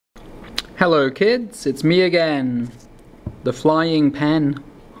Hello kids, it's me again, the flying pen.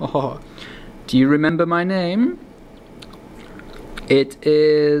 Do you remember my name? It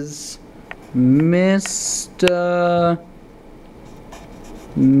is Mr.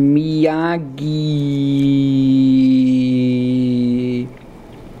 Miyagi.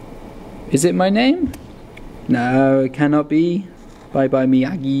 Is it my name? No, it cannot be. Bye bye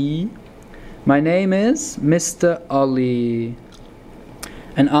Miyagi. My name is Mr. Ollie.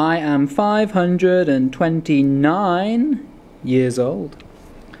 And I am 529 years old.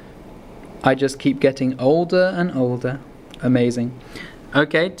 I just keep getting older and older. Amazing.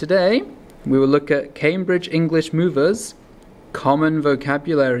 Okay, today we will look at Cambridge English Movers Common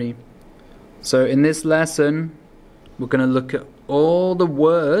Vocabulary. So in this lesson, we're going to look at all the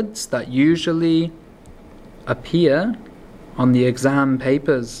words that usually appear on the exam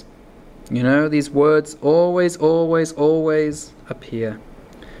papers. You know, these words always appear.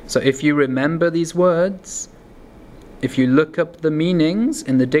 So if you remember these words, if you look up the meanings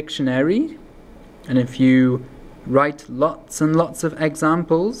in the dictionary, and if you write lots and lots of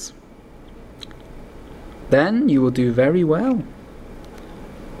examples, then you will do very well.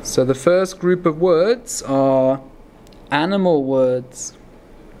 So the first group of words are animal words.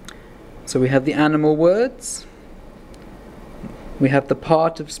 So we have the animal words, we have the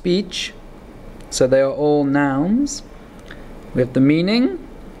part of speech, so they are all nouns, we have the meaning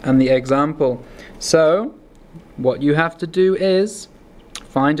and the example. So what you have to do is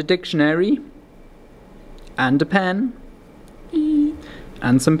find a dictionary and a pen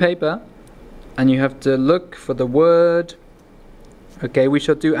and some paper, and you have to look for the word. Okay, we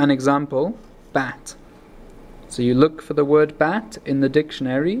shall do an example, bat. So you look for the word bat in the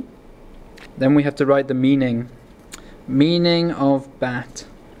dictionary, then we have to write the meaning. Meaning of bat.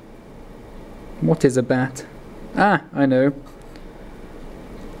 What is a bat? Ah, I know.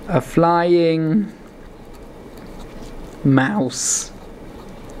 A flying mouse.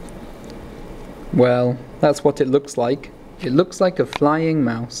 Well, that's what it looks like. It looks like a flying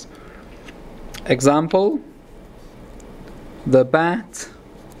mouse. Example: the bat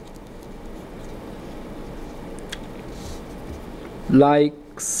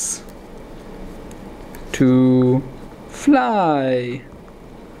likes to fly.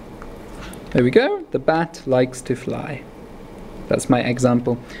 There we go. The bat likes to fly. That's my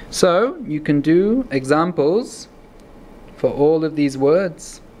example. So you can do examples for all of these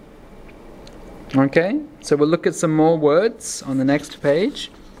words. Okay, so we'll look at some more words on the next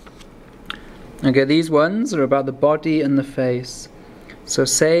page. Okay, these ones are about the body and the face. So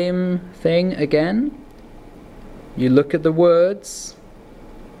same thing again. You look at the words,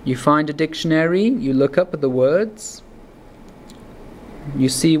 you find a dictionary, you look up at the words, you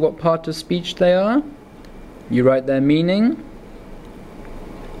see what part of speech they are, you write their meaning,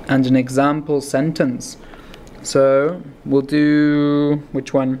 and an example sentence. So we'll do,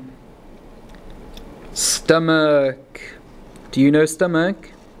 which one? Stomach. Do you know stomach?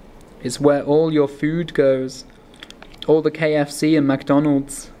 It's where all your food goes. All the KFC and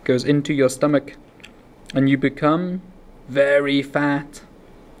McDonald's goes into your stomach, and you become very fat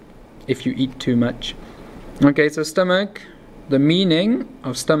if you eat too much. Okay, so stomach, the meaning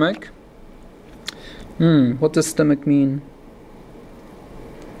of stomach. What does stomach mean?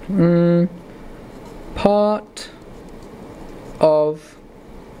 Part of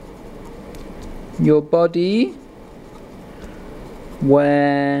your body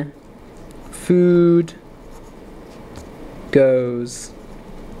where food goes.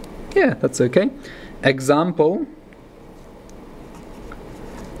 Yeah, that's okay. Example: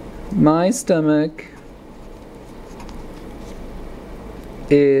 my stomach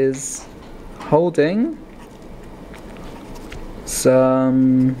is holding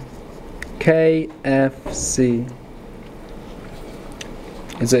some KFC.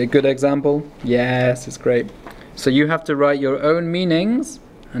 Is it a good example? Yes, it's great. So you have to write your own meanings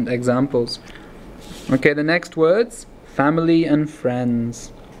and examples. Okay, the next words, family and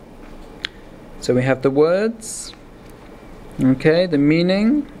friends. So we have the words, okay, the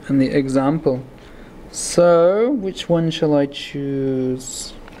meaning and the example. So which one shall I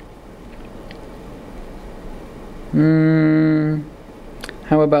choose?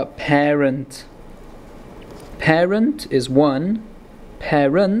 How about parent? Parent is one,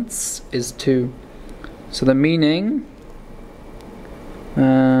 parents is two. So the meaning,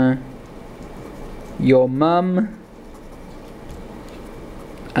 your mum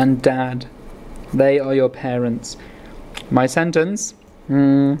and dad, they are your parents. My sentence,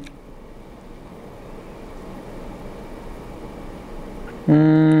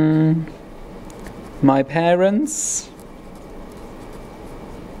 My parents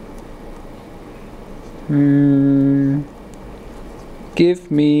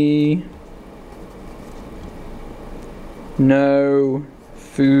Give me no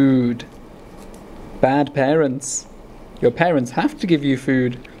food. Bad parents. Your parents have to give you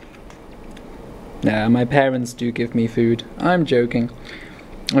food. Nah, my parents do give me food. I'm joking.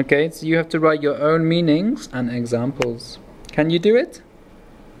 Okay, so you have to write your own meanings and examples. Can you do it?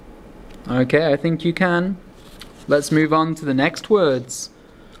 Okay, I think you can. Let's move on to the next words.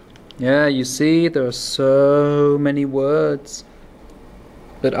 Yeah, you see, there are so many words.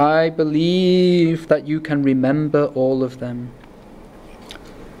 But I believe that you can remember all of them.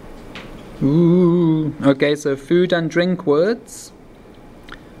 Ooh, okay, so food and drink words.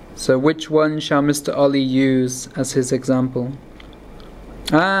 So which one shall Mr. Ollie use as his example?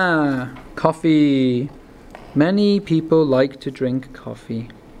 Ah, coffee. Many people like to drink coffee.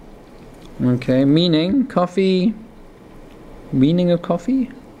 Okay, meaning coffee. Meaning of coffee?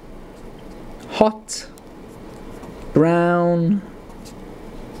 Hot, brown,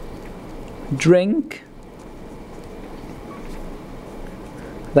 drink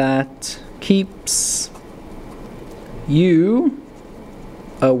that keeps you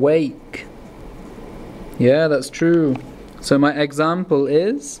awake. Yeah, that's true. So my example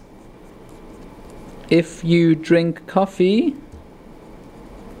is, if you drink coffee,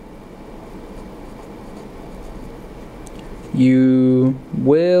 you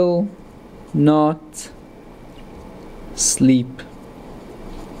will not sleep.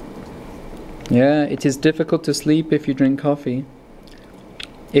 Yeah, it is difficult to sleep if you drink coffee.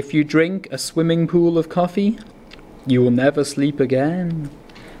 If you drink a swimming pool of coffee, you will never sleep again.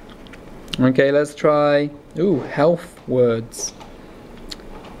 Okay, let's try, health words.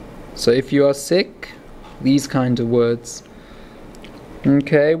 So if you are sick, these kind of words.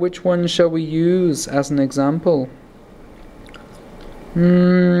 Okay, which one shall we use as an example?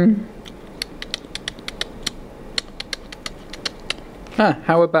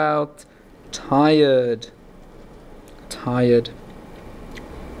 How about tired? Tired.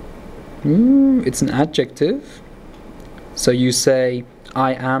 It's an adjective. So you say,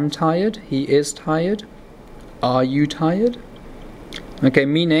 I am tired, he is tired. Are you tired? Okay,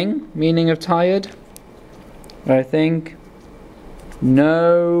 meaning of tired. I think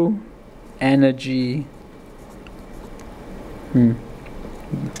no energy.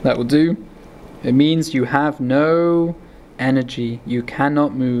 That will do. It means you have no energy. You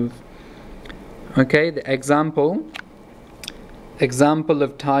cannot move. Okay, the example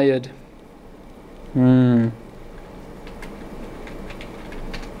of tired.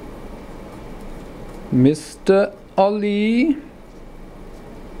 Mr. Ollie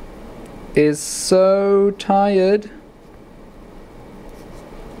is so tired.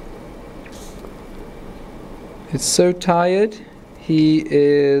 It's so tired. He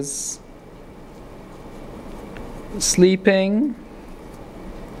is sleeping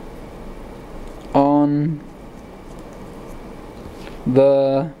on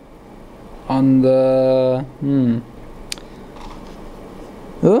the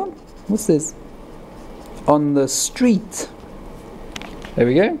oh, what's this? On the street. There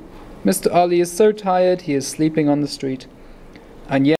we go. Mr. Ollie is so tired, he is sleeping on the street. And yet